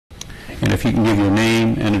And if you can give your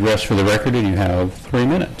name and address for the record, and you have 3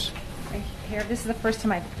 minutes. Here, this is the first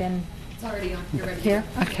time I've been. It's already on. You're ready. Here?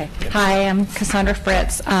 Okay. Hi, I'm Cassandra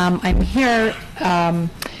Fritz. I'm here.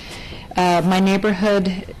 My neighborhood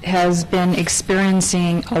has been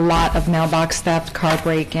experiencing a lot of mailbox theft, car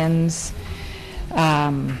break-ins,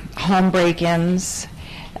 home break-ins.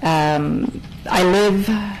 I live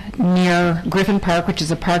near Griffin Park, which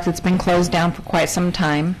is a park that's been closed down for quite some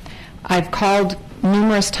time. I've called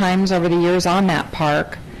numerous times over the years on that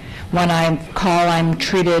park. When I call, I'm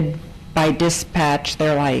treated by dispatch.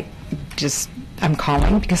 They're like, I'm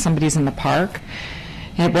calling because somebody's in the park.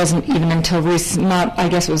 It wasn't even until I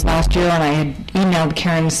guess it was last year, when I had emailed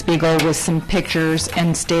Karen Spiegel with some pictures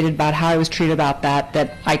and stated about how I was treated about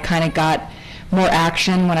that I kind of got more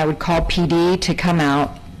action when I would call PD to come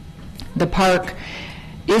out. The park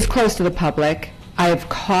is closed to the public. I've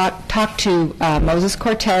talked to Moses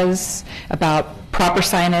Cortez about proper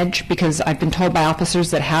signage, because I've been told by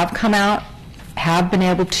officers that have come out, have been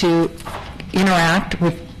able to interact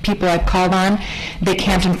with people I've called on. They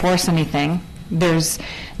can't enforce anything. There's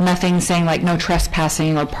nothing saying like no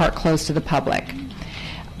trespassing or park closed to the public.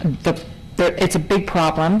 It's a big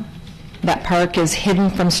problem. That park is hidden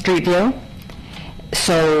from street view,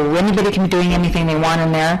 so anybody can be doing anything they want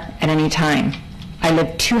in there at any time. I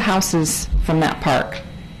live 2 houses from that park.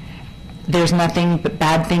 There's nothing but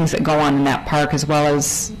bad things that go on in that park, as well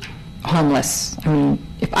as homeless. I mean,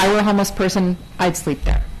 if I were a homeless person, I'd sleep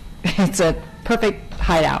there. It's a perfect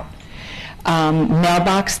hideout.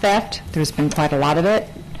 Mailbox theft, there's been quite a lot of it.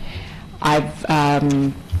 I've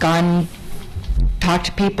talked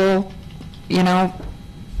to people, in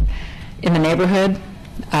the neighborhood.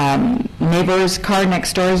 Neighbor's car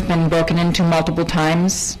next door has been broken into multiple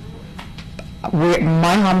times.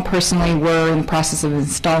 My home personally, we're in the process of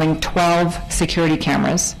installing 12 security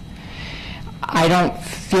cameras. I don't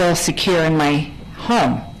feel secure in my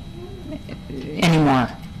home anymore.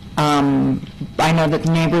 I know that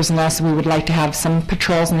the neighbors and us, we would like to have some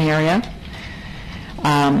patrols in the area.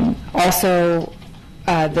 Also,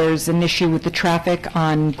 there's an issue with the traffic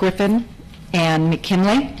on Griffin and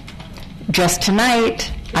McKinley. Just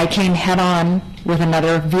tonight, I came head-on with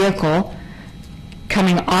another vehicle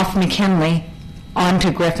coming off McKinley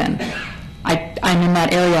onto Griffin. I'm in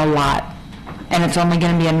that area a lot, and it's only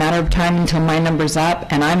going to be a matter of time until my number's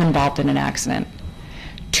up and I'm involved in an accident.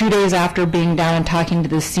 2 days after being down and talking to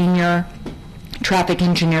the senior traffic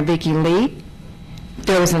engineer, Vicki Lee,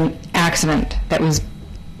 there was an accident that was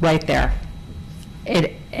right there.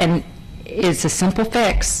 And it's a simple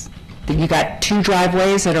fix. You got 2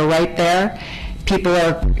 driveways that are right there. People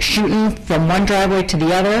are shooting from one driveway to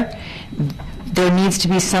the other. There needs to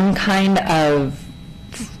be some kind of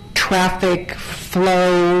traffic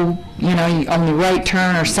flow, on the right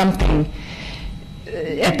turn or something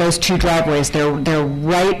at those 2 driveways. They're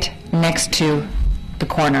right next to the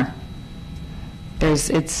corner.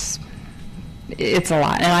 It's a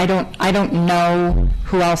lot, and I don't know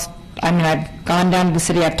who else. I mean, I've gone down to the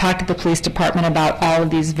city. I've talked to the police department about all of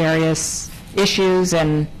these various issues,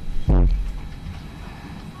 and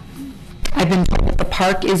I've been told that the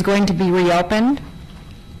park is going to be reopened,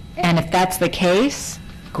 and if that's the case,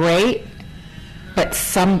 great. But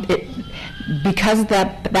because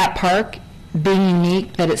that park being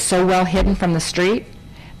unique, that it's so well hidden from the street,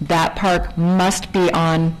 that park must be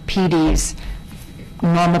on PD's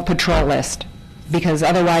normal patrol list, because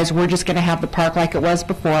otherwise we're just going to have the park like it was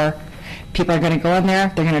before. People are going to go in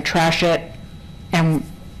there, they're going to trash it, and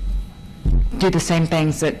do the same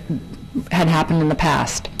things that had happened in the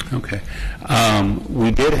past. Okay.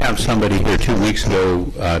 We did have somebody here 2 weeks ago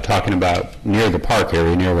talking about near the park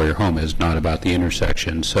area, near where your home is, not about the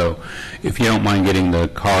intersection. So if you don't mind getting the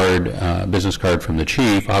business card from the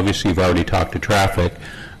chief, obviously you've already talked to traffic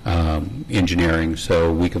engineering,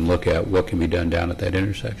 so we can look at what can be done down at that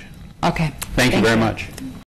intersection. Okay. Thank you very much.